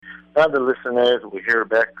Other listeners, we're here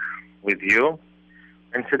back with you.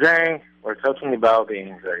 And today, we're talking about the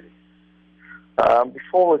anxiety.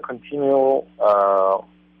 Before we continue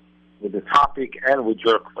with the topic and with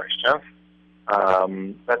your questions,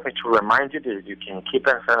 let me to remind you that you can keep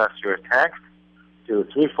and send us your text to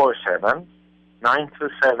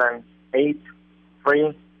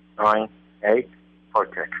 347-927-8398 for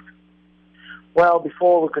text. Well,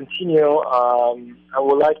 before we continue, I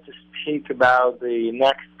would like to speak about the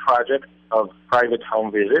next project of private home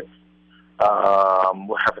visits. We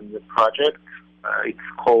have a new project. It's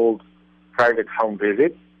called Private Home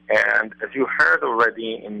Visit. And as you heard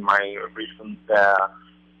already in my recent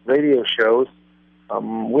radio shows,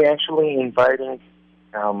 we're actually inviting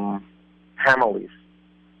families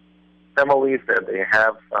that they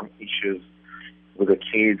have some issues with the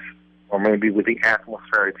kids or maybe with the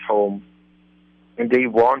atmosphere at home, and they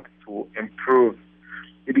want to improve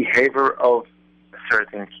the behavior of a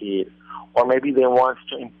certain kid, or maybe they want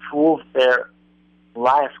to improve their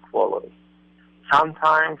life quality.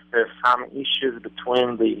 Sometimes there's some issues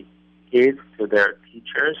between the kids to their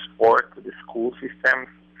teachers or to the school systems,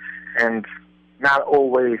 and not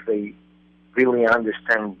always they really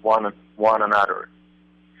understand one another.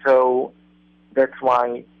 So that's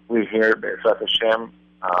why we're here, Be'ezrat Hashem,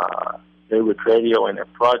 with radio and a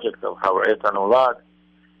project of Hawaii Nolad.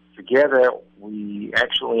 Together,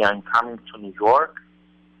 I'm coming to New York,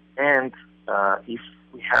 and if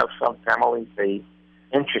we have some families they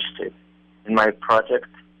interested in my project,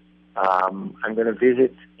 I'm going to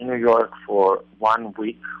visit in New York for 1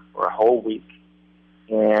 week, for a whole week,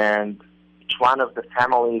 and each one of the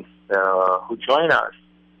families who join us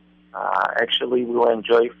actually will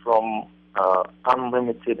enjoy from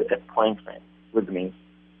unlimited appointment with me.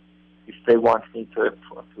 If they want me to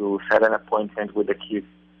set an appointment with the kids,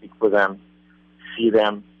 speak with them, see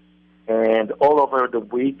them, and all over the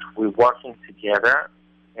week we're working together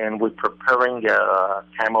and we're preparing a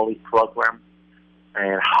family program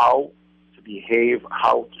and how to behave,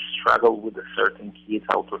 how to struggle with a certain kid,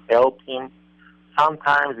 how to help him.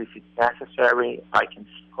 Sometimes, if it's necessary, I can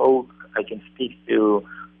speak to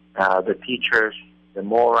the teachers, the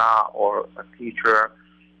Mora or a teacher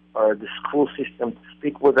or the school system to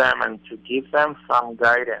speak with them and to give them some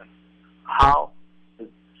guidance how to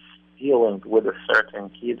dealing with a certain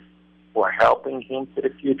kid or helping him to the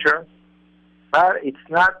future. But it's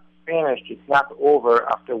not finished, it's not over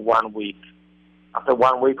after 1 week. After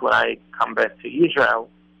 1 week, when I come back to Israel,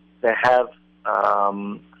 they have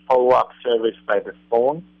follow-up service by the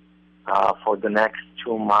phone for the next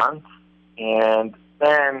 2 months. And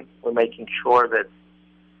then we're making sure that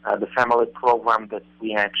the family program that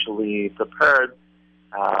we actually prepared,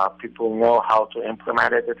 people know how to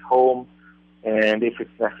implement it at home. And if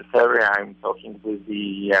it's necessary, I'm talking with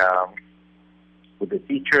the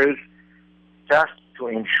teachers just to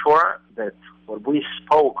ensure that what we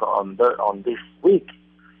spoke on this week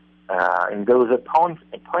in those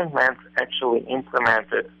appointments actually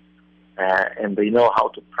implemented, and they know how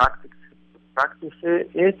to practice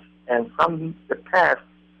it. And from the past,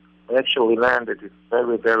 we actually learned that it's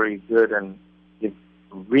very, very good and gives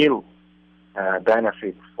real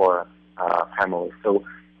benefits for families. So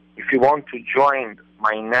if you want to join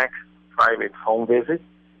my next private home visit,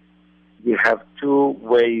 you have 2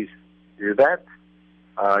 ways to do that.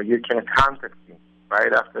 You can contact me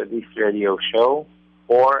right after this radio show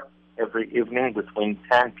or every evening between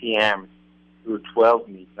 10 p.m. to 12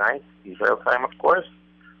 midnight, Israel time, of course.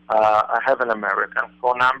 I have an American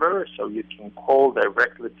phone number, so you can call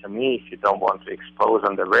directly to me if you don't want to expose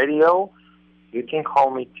on the radio. You can call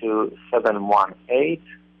me to 718.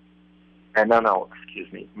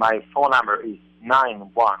 My phone number is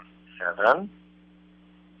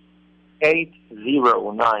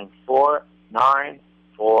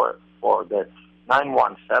 917-8094-944. That's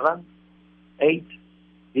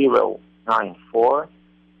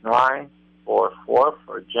 917-8094-944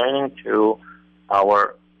 for joining to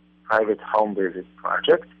our private home visit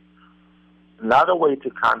project. Another way to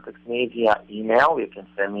contact me via email, you can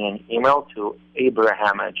send me an email to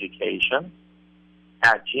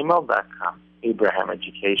abrahamaeducation@gmail.com. Abraham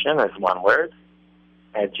Education as one word,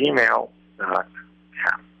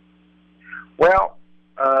 @gmail.com. Well,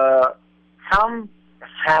 some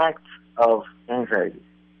facts of anxiety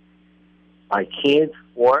by kids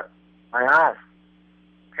or by us,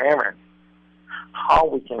 parents, how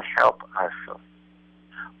we can help ourselves.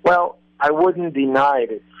 Well, I wouldn't deny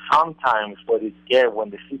that sometimes when the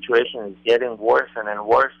situation is getting worse and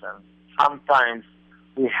worse, and sometimes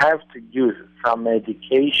we have to use some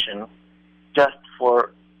medication just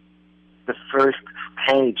for the first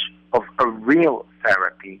stage of a real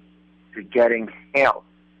therapy to getting help.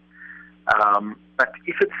 But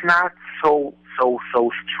if it's not so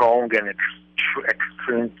strong and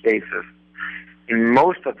extreme cases, in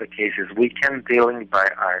most of the cases, we can deal it by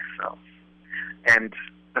ourselves. And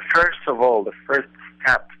the first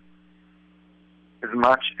step, as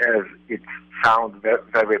much as it sounds very,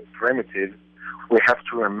 very primitive, we have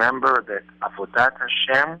to remember that Avodat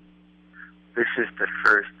Hashem, this is the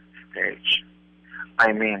first stage.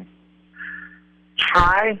 I mean,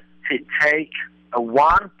 try to take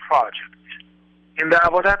one project in the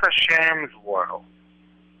Avodat Hashem's world.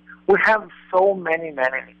 We have so many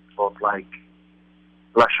mitzvot, like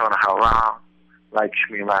Lashon Hara, like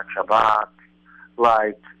Shmirat Shabbat,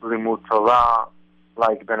 like Limud Torah,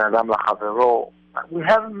 like Ben Adam L'Chavero. We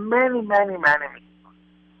have many mitzvot.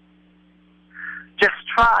 Just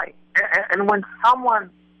try. And when someone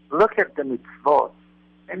looks at the mitzvot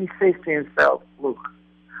and he says to himself, look,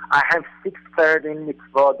 I have 613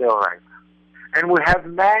 mitzvot d'oraita, and we have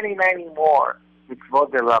many more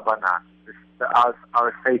mitzvot d'Rabbanan.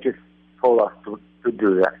 Our sages told us to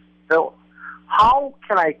do that. So how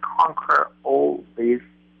can I conquer all these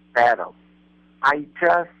battles? I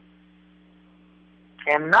just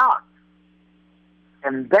cannot.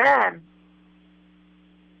 And then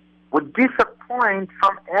we disappoint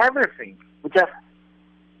from everything. We just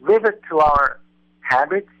leave it to our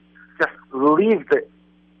habits, just leave the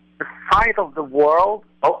fight of the world,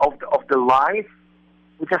 of the life.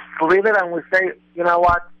 We just leave it and we say, you know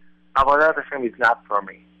what, Avodat Hashem is not for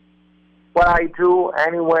me. What I do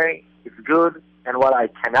anyway is good, and what I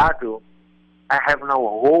cannot do, I have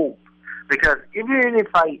no hope. Because even if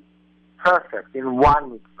I perfect in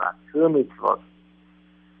one mitzvah, 2 mitzvot,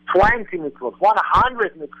 20 mitzvot,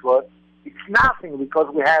 100 mitzvot, it's nothing because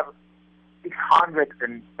we have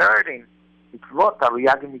 613 mitzvot,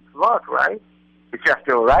 Tariyagi mitzvot, right? It's just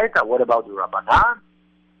the Oraita. What about the Rabbanan?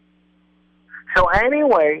 So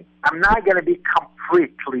anyway, I'm not going to be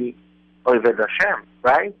completely Oved Hashem,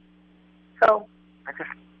 right? So I just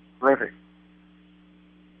live it.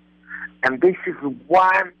 And this is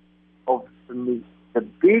one of the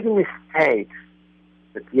big mistakes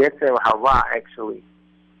that Yetzer Hara actually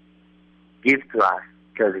gives to us,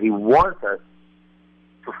 because he wants us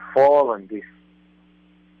to fall on this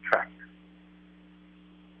track.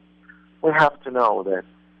 We have to know that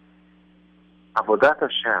Avodat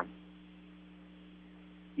Hashem,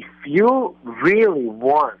 if you really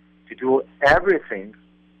want to do everything,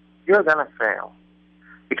 you're going to fail.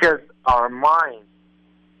 Because our mind,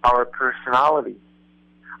 our personality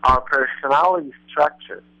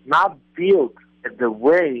structure, not built in the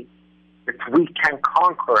way that we can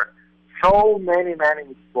conquer so many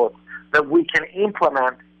mitzvot, that we can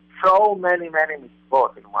implement so many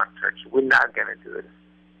mitzvot in one church. We're not going to do it.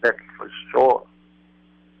 That's for sure.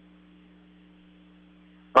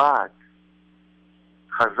 But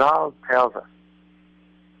Chazal tells us,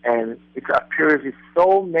 and it appears in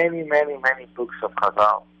so many books of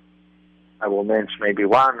Chazal. I will mention maybe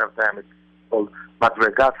one of them. It's called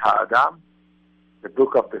Madregat HaAdam, the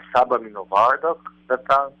book of the Saba Minovardok.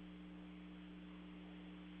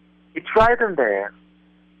 It's right in there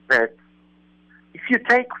that if you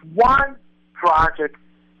take one project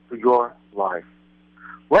to your life,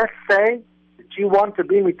 let's say that you want to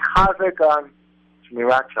be mitchazek on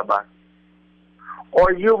Shmirat Shabbat,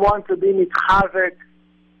 or you want to be mitchazek,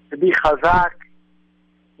 to be chazak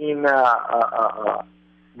in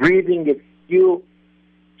reading a few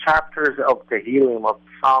chapters of Tehillim, of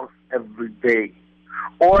Psalms every day,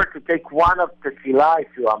 or to take one of Tefillah if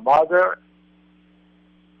you're a mother,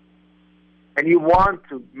 and you want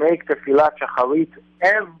to make Tefillah Shacharit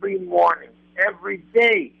every morning, every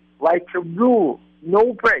day, like a rule,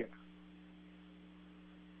 no break.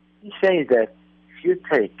 He says that if you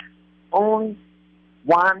take only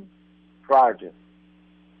one project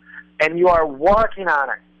and you are working on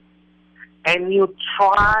it and you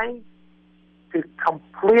try to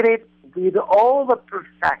complete it with all the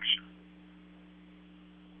perfection,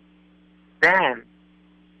 then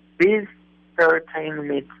this 13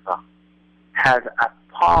 mitzvah has a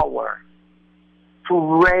power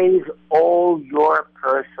to raise all your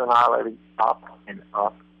personality up and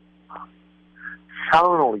up.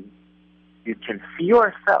 Suddenly, you can see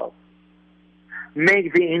yourself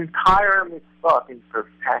make the entire mitzvah in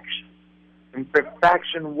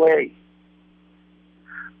perfection way.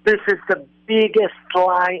 This is the biggest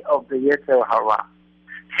lie of the Yetzer Hara.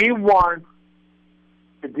 He wants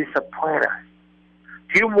to disappoint us.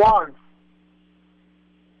 He wants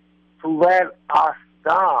to let us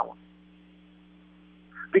down.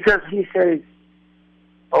 Because he says,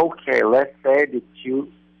 okay, let's say that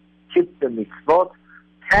you keep the mitzvot,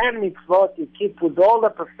 10 mitzvot you keep with all the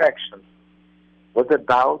perfection. What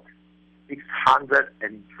about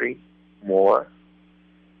 603 more.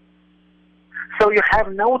 So you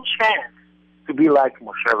have no chance to be like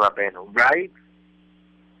Moshe Rabbeinu, right?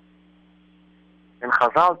 And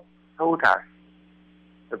Chazal told us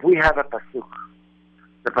that we have a pasuk.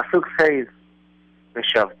 The pasuk says,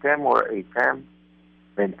 "Veshavtem u'reitem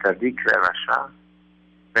ben tzadik le'rasha,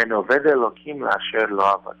 ben oved Elokim la'asher lo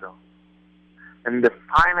avado." In the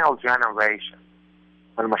final generation,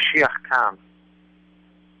 when Mashiach comes,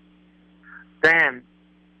 then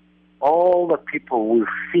all the people will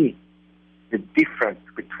see the difference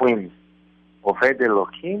between Oved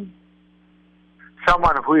Elokim,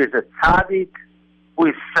 someone who is a tzaddik, who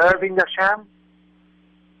is serving Hashem,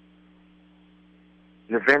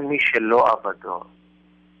 leben mi shelo avado.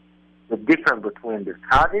 The difference between the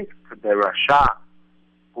tzaddik to the rasha,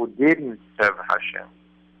 who didn't serve Hashem.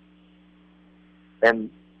 And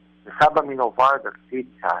the Saba Minovarda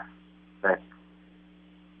teaches us that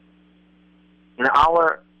in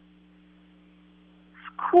our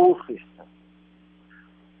school system,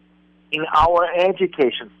 in our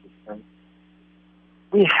education system,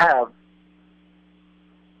 we have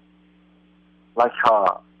like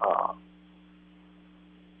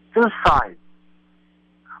two sides.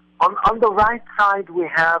 On the right side, we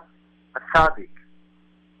have a tzaddik,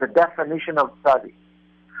 the definition of tzaddik.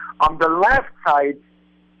 On the left side,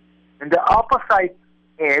 in the opposite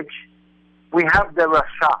edge, we have the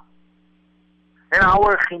rasha. In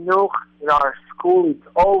our chinuch, in our school, it's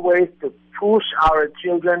always to push our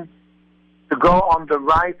children to go on the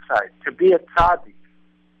right side, to be a tzaddik.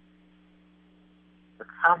 But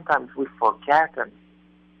sometimes we forget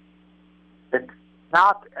that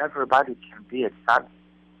not everybody can be a tzaddik.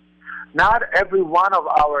 Not every one of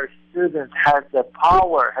our students has the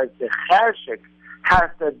power, has the cheshek, has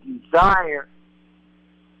the desire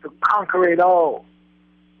to conquer it all,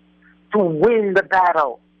 to win the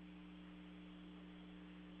battle.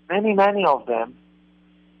 Many of them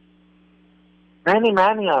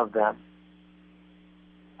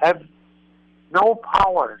have no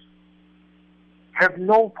powers, have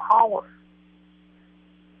no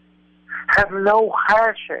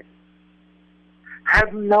cheshek,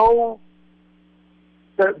 have no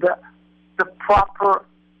the proper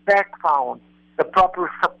background, the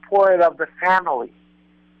proper support of the family.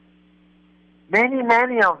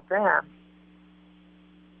 Many of them,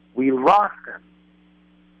 we lost them.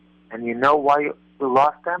 And you know why we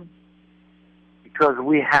lost them? Because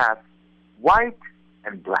we have white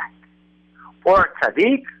and black. Or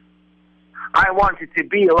tzaddik, I want you to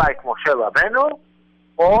be like Moshe Rabbeinu,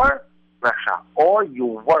 or rasha, or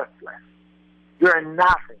you're worthless. You're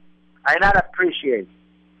nothing. I not appreciate.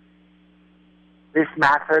 This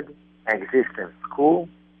method exists in school.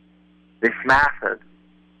 This method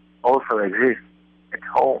also exists at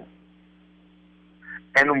home.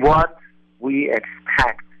 And what we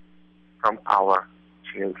expect from our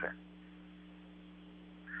children.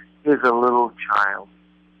 He's a little child,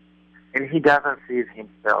 and he doesn't see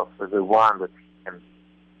himself as the one that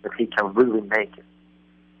he can really make it.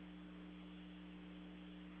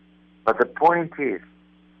 But the point is,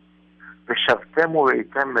 V'shavtem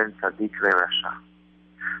u'reitem ben tzadik le'rasha.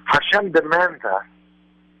 Hashem demands us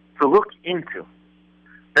to look into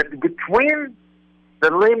that between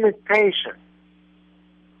the limitation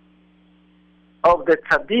of the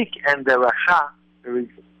tzaddik and the rasha, there is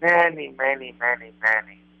many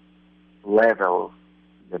levels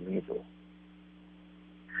in the middle.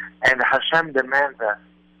 And Hashem demands us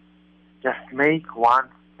just make one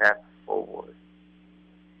step forward.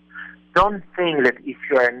 Don't think that if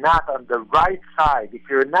you are not on the right side, if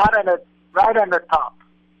you're not right on the top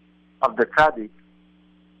of the tzaddik,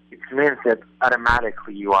 it means that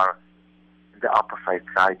automatically you are on the opposite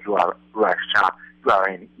side, you are rasha, you are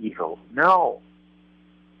in evil. No.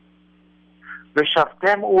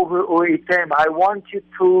 V'shavtem u'reitem, I want you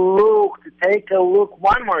to take a look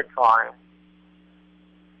one more time.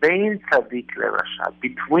 Bein tzaddik le'rasha,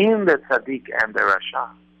 between the tzaddik and the rasha,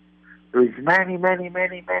 there is many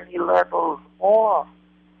levels more.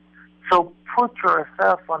 So put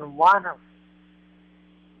yourself on one of them.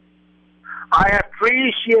 I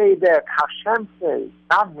appreciate that, Hashem says,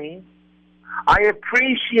 not me. I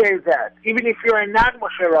appreciate that, even if you are not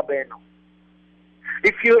Moshe Rabbeinu.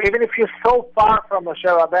 Even if you're so far from Moshe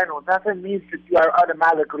Rabbeinu, doesn't mean that you are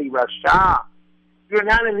automatically rasha. You're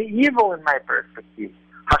not an evil in my perspective,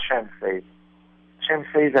 Hashem says. Hashem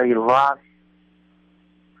says, I love you.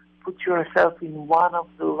 Put yourself in one of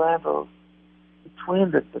the levels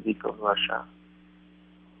between the tzaddik and rasha.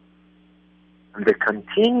 And the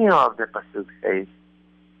continue of the pasuk says,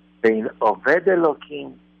 "Bein oved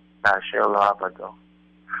Elokim la'asher lo avado."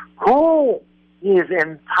 Who he is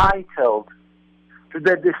entitled to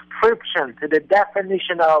the description, to the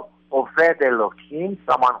definition of Oved Elokim,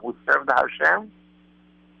 someone who served Hashem,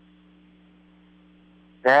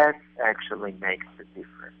 that actually makes the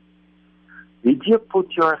difference. Did you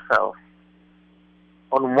put yourself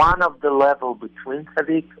on one of the level between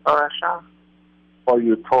tzaddik or rasha? Or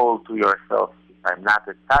you told to yourself, if I'm not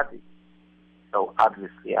a tzaddik, so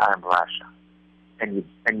obviously I'm rasha. And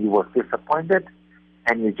you were disappointed,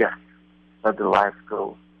 and you just let the life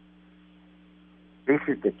go. This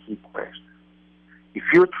is the key question. If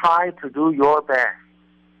you try to do your best,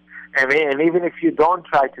 and even if you don't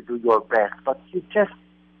try to do your best, but you're just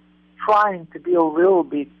trying to be a little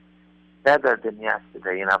bit better than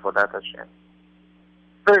yesterday in Avodat Hashem,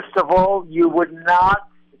 first of all, you would not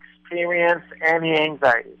experience any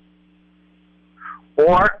anxiety.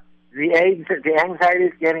 Or the anxiety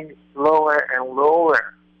is getting lower and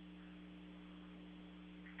lower.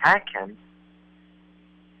 Second,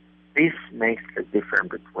 this makes the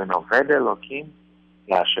difference between Oved Elokim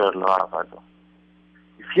and Asher Lo Avado.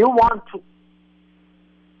 If you want to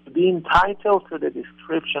be entitled to the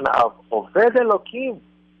description of Oved Elokim,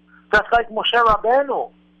 just like Moshe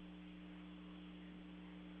Rabbeinu,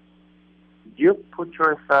 did you put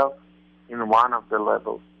yourself in one of the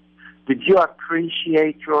levels? Did you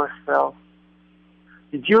appreciate yourself?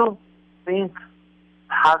 Did you think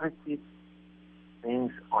positive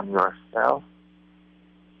things on yourself?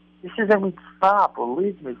 This is a mitzvah,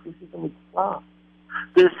 believe me, this is a mitzvah.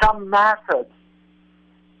 There's some methods,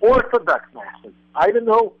 orthodox methods. I don't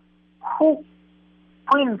know who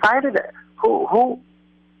invited it, who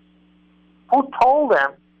told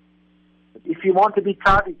them that if you want to be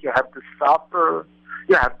tzaddik, you have to suffer,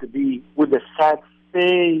 you have to be with a sad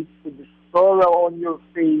face, with the sorrow on your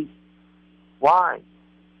face. Why?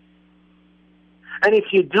 And if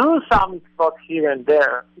you do some mitzvot here and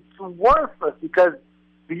there, it's worthless, because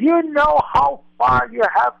do you know how far you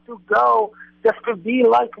have to go just to be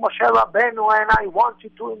like Moshe Rabbeinu? And I want you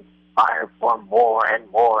to inspire for more and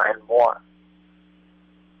more and more.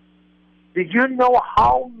 Did you know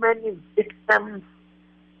how many victims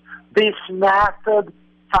this method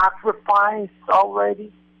sacrificed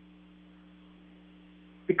already?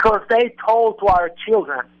 Because they told to our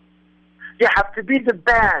children, you have to be the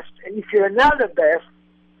best, and if you're not the best,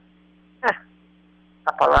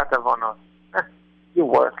 you're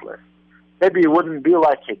worthless. Maybe you wouldn't be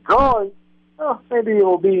like a goy, maybe you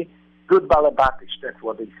will be good balabatish, that's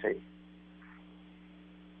what they say.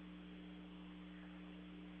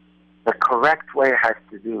 The correct way has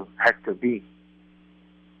to be,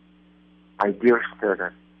 my dear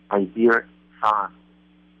student, my dear son,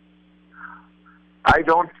 I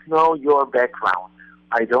don't know your background.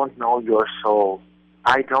 I don't know your soul.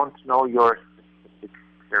 I don't know your specific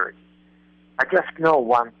spirit. I just know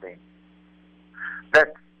one thing.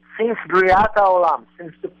 That since Briat HaOlam,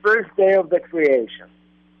 since the first day of the creation,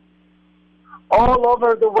 all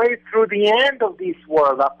over the way through the end of this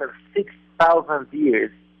world after 6,000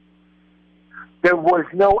 years, there was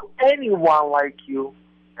no anyone like you,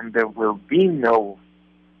 and there will be no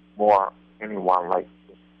more anyone like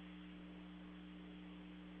you.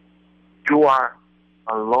 You are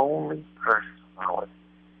a lonely personality.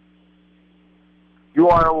 You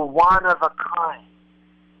are one of a kind.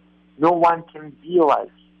 No one can be like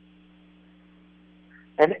you.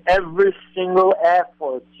 And every single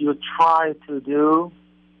effort you try to do,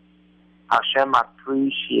 Hashem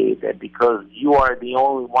appreciates it, because you are the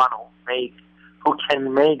only one who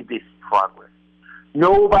can make this progress.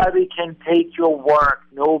 Nobody can take your work.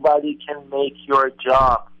 Nobody can make your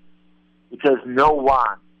job, because no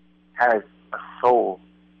one has a soul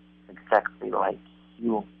exactly like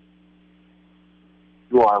you.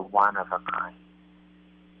 You are one of a kind.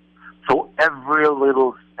 So every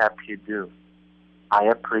little step you do, I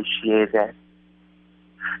appreciate that.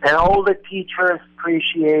 And all the teachers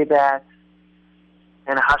appreciate that.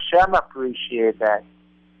 And Hashem appreciate that.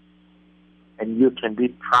 And you can be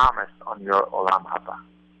promised on your Olam Haba.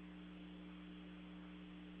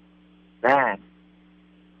 Then,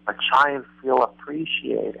 a child feels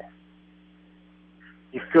appreciated.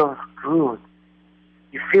 He feels good.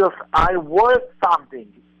 He feels, I worth something.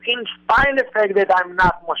 In spite of the fact that I'm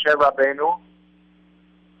not Moshe Rabbeinu,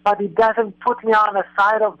 but it doesn't put me on the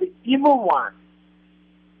side of the evil one.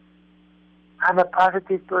 I'm a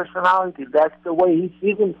positive personality. That's the way he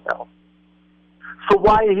sees himself. So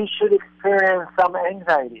why he should experience some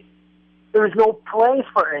anxiety? There is no place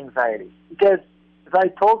for anxiety. Because, as I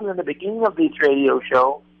told you in the beginning of this radio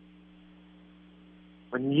show,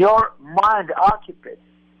 when your mind occupies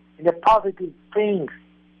in the positive things,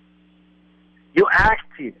 you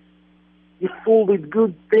active, You're full with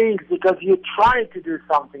good things because you're trying to do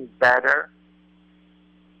something better.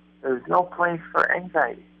 There's no place for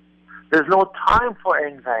anxiety. There's no time for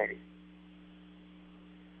anxiety.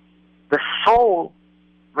 The soul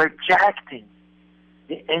rejecting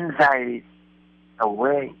the anxiety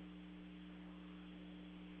away.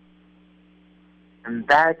 And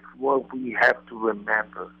that's what we have to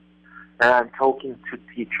remember. And I'm talking to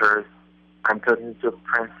teachers, I'm talking to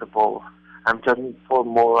principals, I'm talking for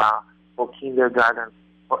Mora, for kindergarten,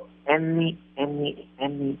 for any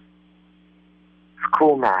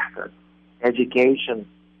schoolmaster, education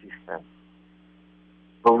system.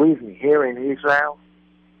 Believe me, here in Israel,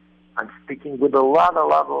 I'm speaking with a lot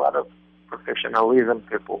of professionalism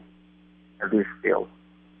people in this field.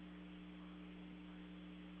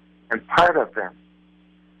 And part of them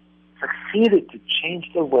succeeded to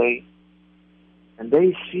change the way, and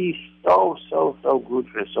they see so good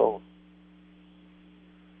results.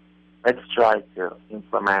 Let's try to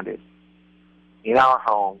implement it in our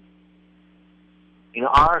home, in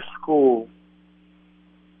our school,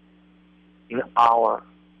 in our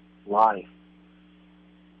life.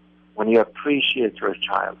 When you appreciate your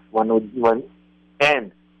child,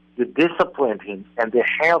 and you discipline him in the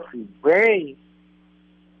healthy way,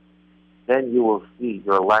 then you will see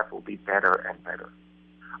your life will be better and better.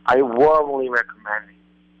 I warmly recommend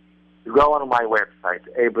you go on my website,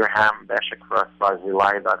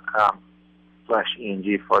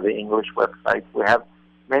 Avraham-Brazilay.com/ENG for the English website. We have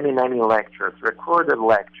many lectures, recorded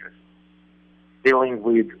lectures, dealing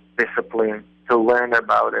with discipline, to learn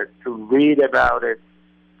about it, to read about it,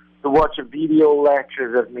 to watch video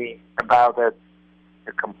lectures of me about it,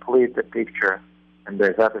 to complete the picture, and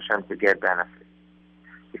B'ezrat Hashem to get benefit.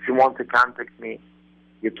 If you want to contact me,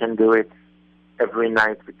 you can do it every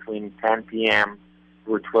night between 10 p.m.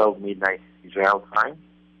 to 12 midnight Israel time,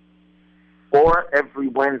 or every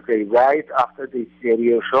Wednesday right after this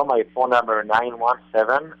radio show. My phone number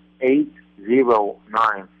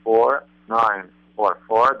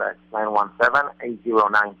 917-8094-944. That's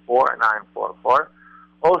 917-8094-944.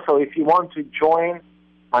 Also, if you want to join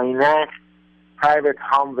my next private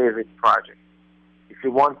home visit project, if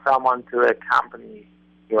you want someone to accompany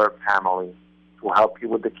your family, to help you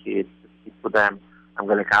with the kids, to speak with them, I'm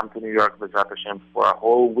going to come to New York with B'ezrat Hashem for a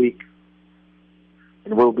whole week,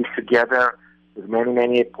 and we'll be together with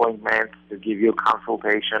many appointments to give you a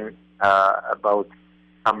consultation about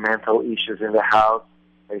some mental issues in the house,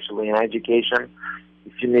 especially in education.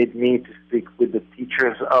 If you need me to speak with the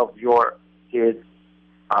teachers of your kids,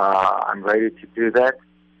 I'm ready to do that.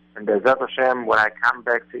 And B'ezrat Hashem, when I come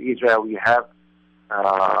back to Israel, we have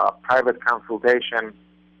private consultation,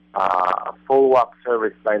 a follow-up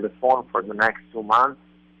service by the phone for the next 2 months.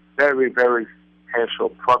 Very special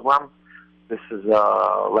program. This is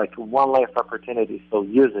like a one life opportunity, so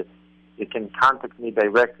use it. You can contact me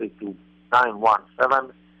directly to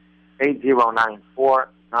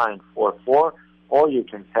 917-8094-944, or you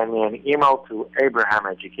can send me an email to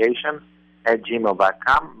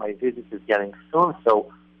abrahameducation@gmail.com. My visit is getting soon,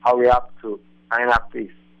 so hurry up to sign up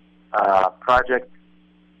this project.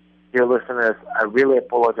 Dear listeners, I really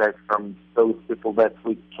apologize from those people that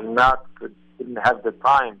we couldn't have the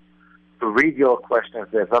time to read your questions.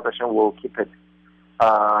 B'ezrat Hashem will keep it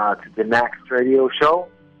to the next radio show.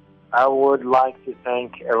 I would like to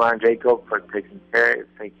thank Eran Jacob for taking care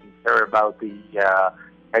about the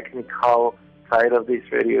technical side of this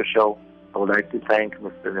radio show. I would like to thank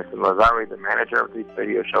Mr. Nissim Lazari, the manager of this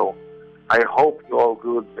radio show. I hope you're all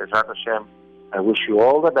good, B'ezrat Hashem. I wish you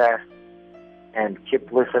all the best, and keep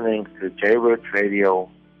listening to J-Root Radio.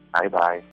 Bye-bye.